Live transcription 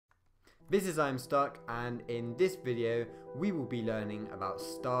This is I'm Stuck, and in this video we will be learning about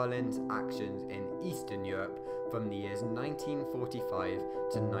Stalin's actions in Eastern Europe from the years 1945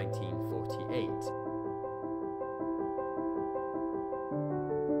 to 1948.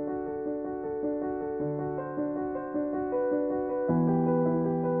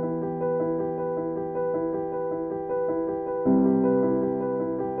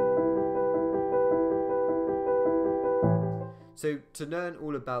 So to learn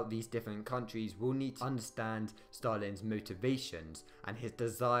all about these different countries, we'll need to understand Stalin's motivations and his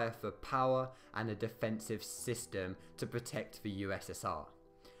desire for power and a defensive system to protect the USSR.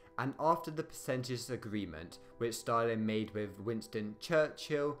 And after the percentages agreement, which Stalin made with Winston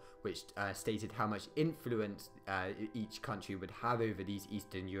Churchill, which stated how much influence each country would have over these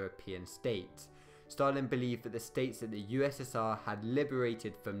Eastern European states, Stalin believed that the states that the USSR had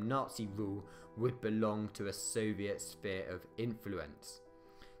liberated from Nazi rule would belong to a Soviet sphere of influence.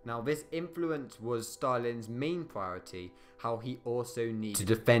 Now, this influence was Stalin's main priority, how he also needed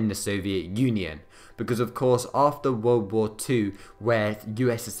to defend the Soviet Union, because of course after World War II, where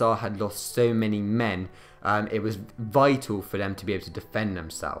USSR had lost so many men, it was vital for them to be able to defend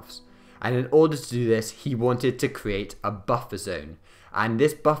themselves. And in order to do this, he wanted to create a buffer zone. And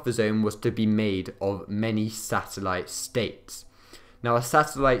this buffer zone was to be made of many satellite states. Now, a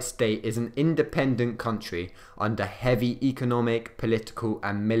satellite state is an independent country under heavy economic, political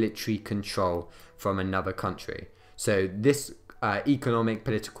and military control from another country. So this economic,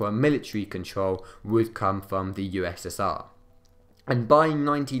 political and military control would come from the USSR. And by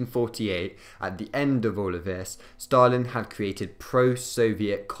 1948, at the end of all of this, Stalin had created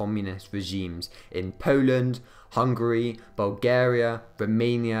pro-Soviet communist regimes in Poland, Hungary, Bulgaria,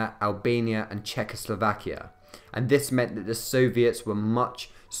 Romania, Albania and Czechoslovakia. And this meant that the Soviets were much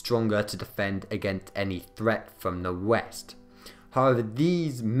stronger to defend against any threat from the West. However,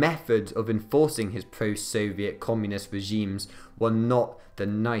 these methods of enforcing his pro-Soviet communist regimes were not the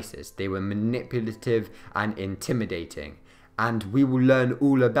nicest. They were manipulative and intimidating, and we will learn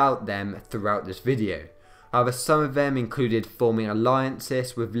all about them throughout this video. However, some of them included forming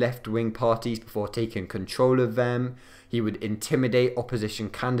alliances with left-wing parties before taking control of them. He would intimidate opposition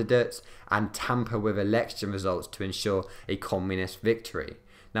candidates and tamper with election results to ensure a communist victory.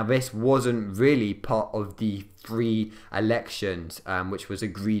 Now, this wasn't really part of the free elections which was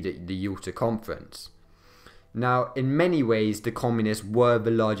agreed at the Yalta Conference. Now, in many ways, the communists were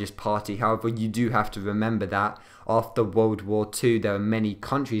the largest party. However, you do have to remember that after World War II, there were many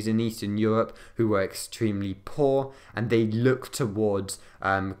countries in Eastern Europe who were extremely poor, and they looked towards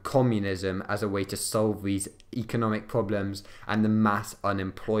communism as a way to solve these economic problems and the mass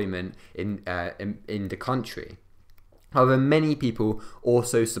unemployment in the country. However, many people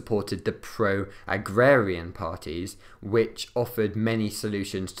also supported the pro-agrarian parties, which offered many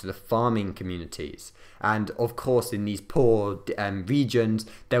solutions to the farming communities. And of course, in these poor regions,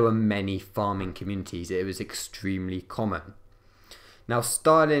 there were many farming communities. It was extremely common. Now,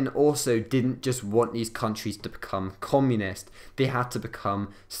 Stalin also didn't just want these countries to become communist. They had to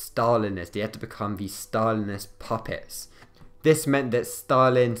become Stalinist. They had to become these Stalinist puppets. This meant that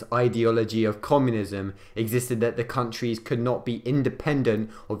Stalin's ideology of communism existed that the countries could not be independent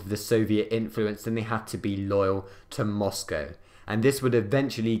of the Soviet influence and they had to be loyal to Moscow. And this would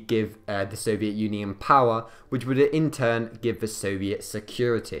eventually give the Soviet Union power, which would in turn give the Soviet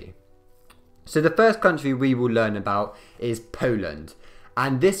security. So the first country we will learn about is Poland.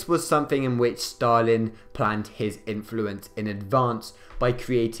 And this was something in which Stalin planned his influence in advance by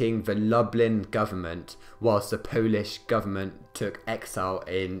creating the Lublin government, whilst the Polish government took exile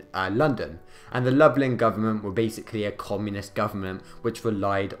in London. And the Lublin government were basically a communist government which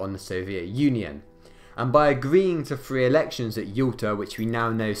relied on the Soviet Union. And by agreeing to free elections at Yalta, which we now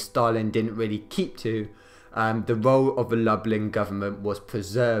know Stalin didn't really keep to, the role of the Lublin government was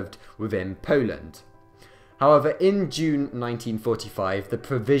preserved within Poland. However, in June 1945, the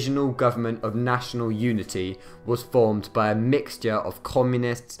Provisional Government of National Unity was formed by a mixture of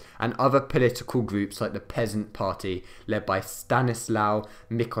communists and other political groups like the Peasant Party, led by Stanislaw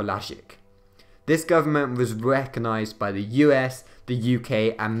Mikołajczyk. This government was recognised by the US, the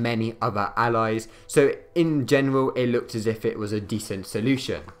UK and many other allies, so in general it looked as if it was a decent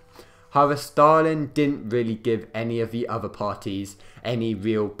solution. However, Stalin didn't really give any of the other parties any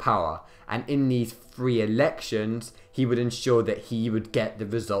real power, and in these free elections he would ensure that he would get the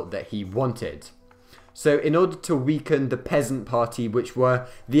result that he wanted. So in order to weaken the Peasant Party, which were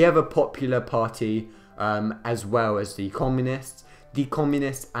the other popular party as well as the communists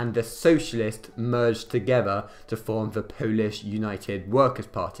and the socialists merged together to form the Polish United Workers'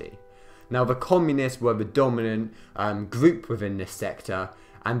 Party. Now, the communists were the dominant group within this sector,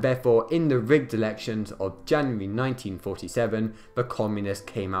 and therefore in the rigged elections of January 1947, the communists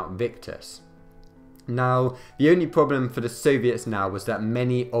came out victors. Now, the only problem for the Soviets now was that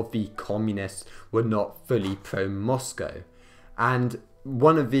many of the communists were not fully pro-Moscow. And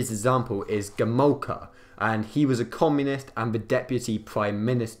one of these examples is Gomulka, and he was a communist and the deputy prime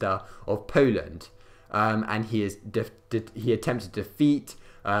minister of Poland. And he attempted to defeat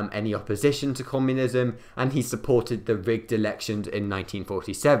any opposition to communism, and he supported the rigged elections in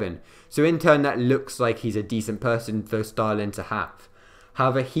 1947. So in turn, that looks like he's a decent person for Stalin to have.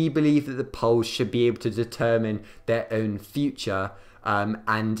 However, he believed that the Poles should be able to determine their own future,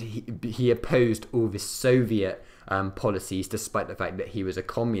 and he opposed all the Soviet policies despite the fact that he was a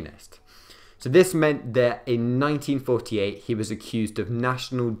communist. So this meant that in 1948 he was accused of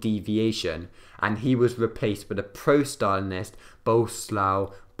national deviation, and he was replaced with a pro-Stalinist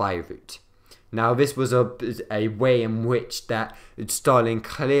Boleslaw Bierut. Now this was a way in which that Stalin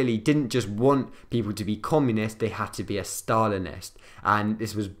clearly didn't just want people to be communist, they had to be a Stalinist. And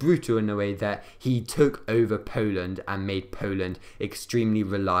this was brutal in a way that he took over Poland and made Poland extremely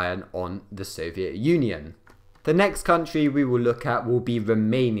reliant on the Soviet Union. The next country we will look at will be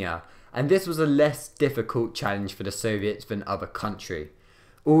Romania, and this was a less difficult challenge for the Soviets than other countries.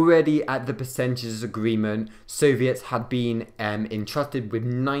 Already at the percentages agreement, Soviets had been entrusted with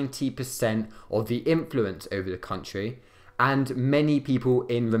 90% of the influence over the country, and many people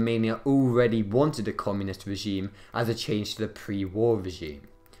in Romania already wanted a communist regime as a change to the pre-war regime.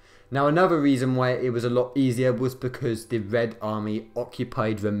 Now, another reason why it was a lot easier was because the Red Army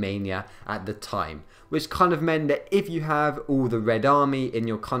occupied Romania at the time, which kind of meant that if you have all the Red Army in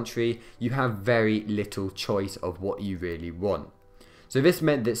your country, you have very little choice of what you really want. So this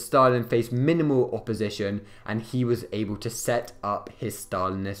meant that Stalin faced minimal opposition, and he was able to set up his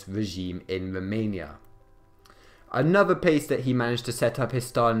Stalinist regime in Romania. Another place that he managed to set up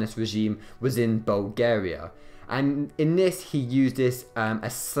his Stalinist regime was in Bulgaria. And in this, he used a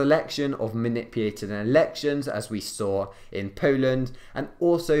selection of manipulated elections, as we saw in Poland, and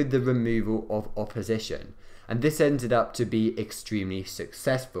also the removal of opposition. And this ended up to be extremely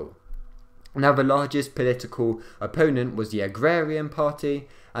successful. Now, the largest political opponent was the Agrarian Party,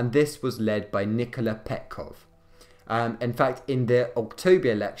 and this was led by Nicola Petkov. In fact, in the October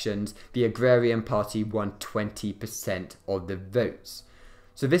elections, the Agrarian Party won 20% of the votes.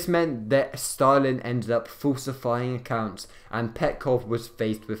 So this meant that Stalin ended up falsifying accounts, and Petkov was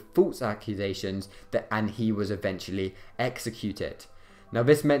faced with false accusations and he was eventually executed. Now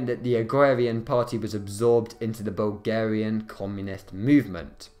this meant that the Agrarian Party was absorbed into the Bulgarian communist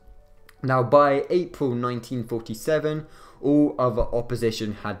movement. Now by April 1947, all other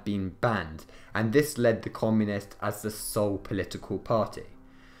opposition had been banned, and this led the communists as the sole political party.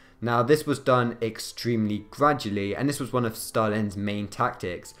 Now this was done extremely gradually, and this was one of Stalin's main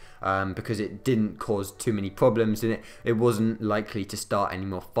tactics because it didn't cause too many problems and it wasn't likely to start any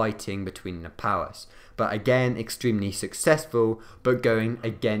more fighting between the powers. But again, extremely successful, but going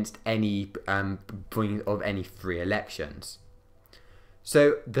against any point of any free elections.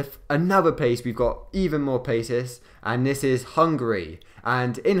 So another place, we've got even more places, and this is Hungary.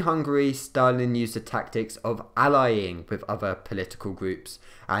 And in Hungary, Stalin used the tactics of allying with other political groups,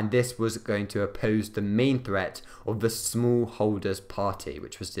 and this was going to oppose the main threat of the Smallholders Party,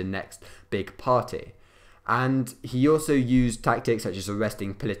 which was the next big party. And he also used tactics such as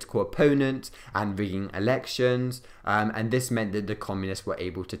arresting political opponents and rigging elections, and this meant that the communists were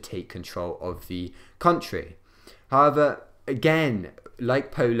able to take control of the country. However, again,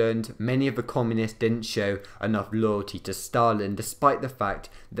 like Poland, many of the communists didn't show enough loyalty to Stalin, despite the fact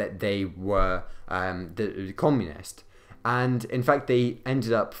that they were the communist. And in fact, they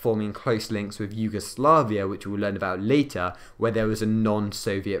ended up forming close links with Yugoslavia, which we'll learn about later, where there was a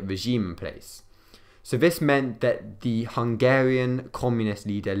non-Soviet regime in place. So this meant that the Hungarian communist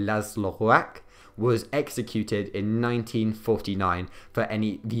leader Laszlo Rák was executed in 1949 for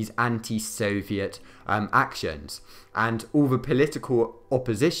these anti-Soviet actions, and all the political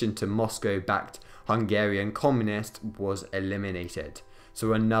opposition to Moscow-backed Hungarian communists was eliminated.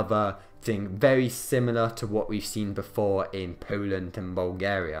 So another thing very similar to what we've seen before in Poland and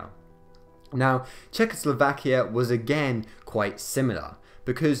Bulgaria. Now, Czechoslovakia was again quite similar,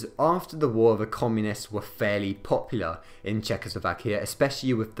 because after the war the communists were fairly popular in Czechoslovakia,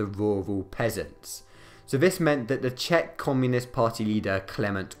 especially with the rural peasants. So this meant that the Czech Communist Party leader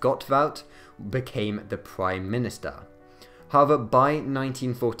Klement Gottwald became the prime minister. However, by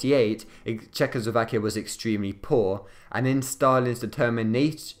 1948, Czechoslovakia was extremely poor, and in Stalin's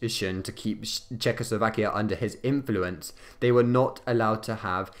determination to keep Czechoslovakia under his influence, they were not allowed to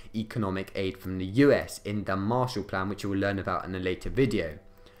have economic aid from the US in the Marshall Plan, which you will learn about in a later video.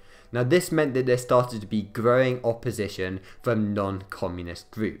 Now this meant that there started to be growing opposition from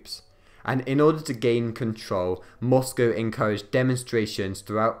non-communist groups. And in order to gain control, Moscow encouraged demonstrations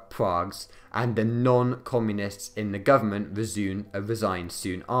throughout Prague, and the non-communists in the government resigned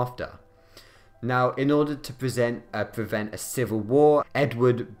soon after. Now, in order to prevent a civil war,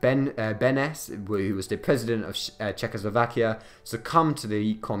 Edward Benes, who was the president of Czechoslovakia, succumbed to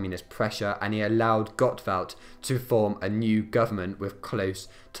the communist pressure, and he allowed Gottwald to form a new government with close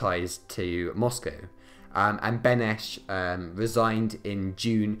ties to Moscow. And Benes resigned in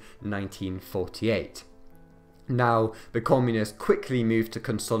June 1948. Now, the communists quickly moved to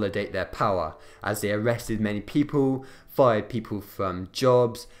consolidate their power, as they arrested many people, fired people from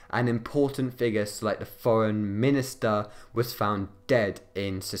jobs, and important figures like the foreign minister was found dead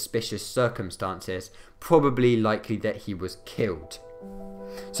in suspicious circumstances, probably likely that he was killed.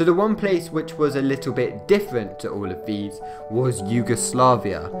 So the one place which was a little bit different to all of these was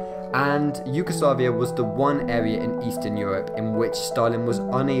Yugoslavia, and Yugoslavia was the one area in Eastern Europe in which Stalin was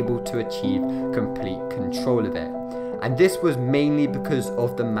unable to achieve complete control of it. And this was mainly because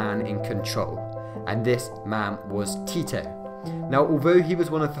of the man in control, and this man was Tito. Now, although he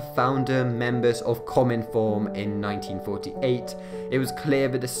was one of the founder members of Cominform in 1948, it was clear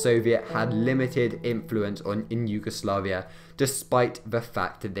that the Soviet had limited influence in Yugoslavia, despite the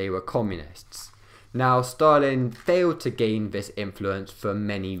fact that they were communists. Now, Stalin failed to gain this influence for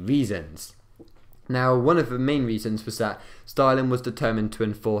many reasons. Now, one of the main reasons was that Stalin was determined to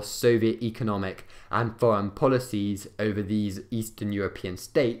enforce Soviet economic and foreign policies over these Eastern European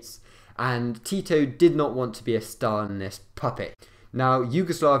states, and Tito did not want to be a Stalinist puppet. Now,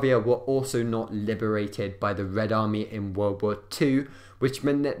 Yugoslavia were also not liberated by the Red Army in World War II, which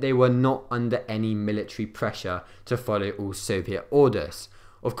meant that they were not under any military pressure to follow all Soviet orders.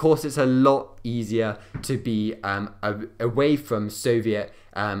 Of course, it's a lot easier to be away from Soviet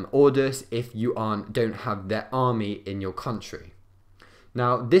orders if you don't have their army in your country.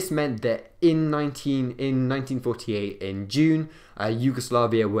 Now, this meant that in 1948, in June,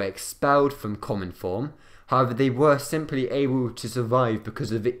 Yugoslavia were expelled from Cominform. However, they were simply able to survive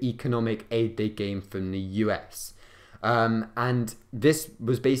because of the economic aid they gained from the US. And this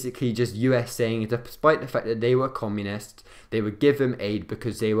was basically just US saying, despite the fact that they were communists, they would give them aid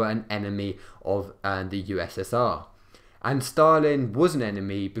because they were an enemy of the USSR. And Stalin was an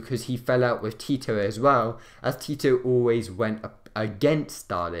enemy because he fell out with Tito as well, as Tito always went against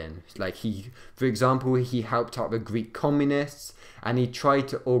Stalin. Like, for example, he helped out the Greek communists, and he tried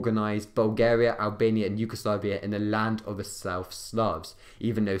to organize Bulgaria, Albania, and Yugoslavia in the land of the South Slavs,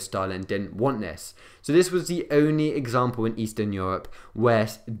 even though Stalin didn't want this. So this was the only example in Eastern Europe where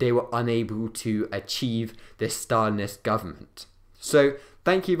they were unable to achieve this Stalinist government. So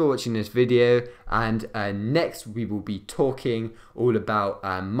thank you for watching this video, and next we will be talking all about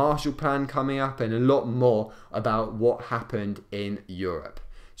Marshall Plan coming up and a lot more about what happened in Europe.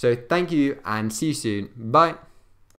 So thank you and see you soon. Bye.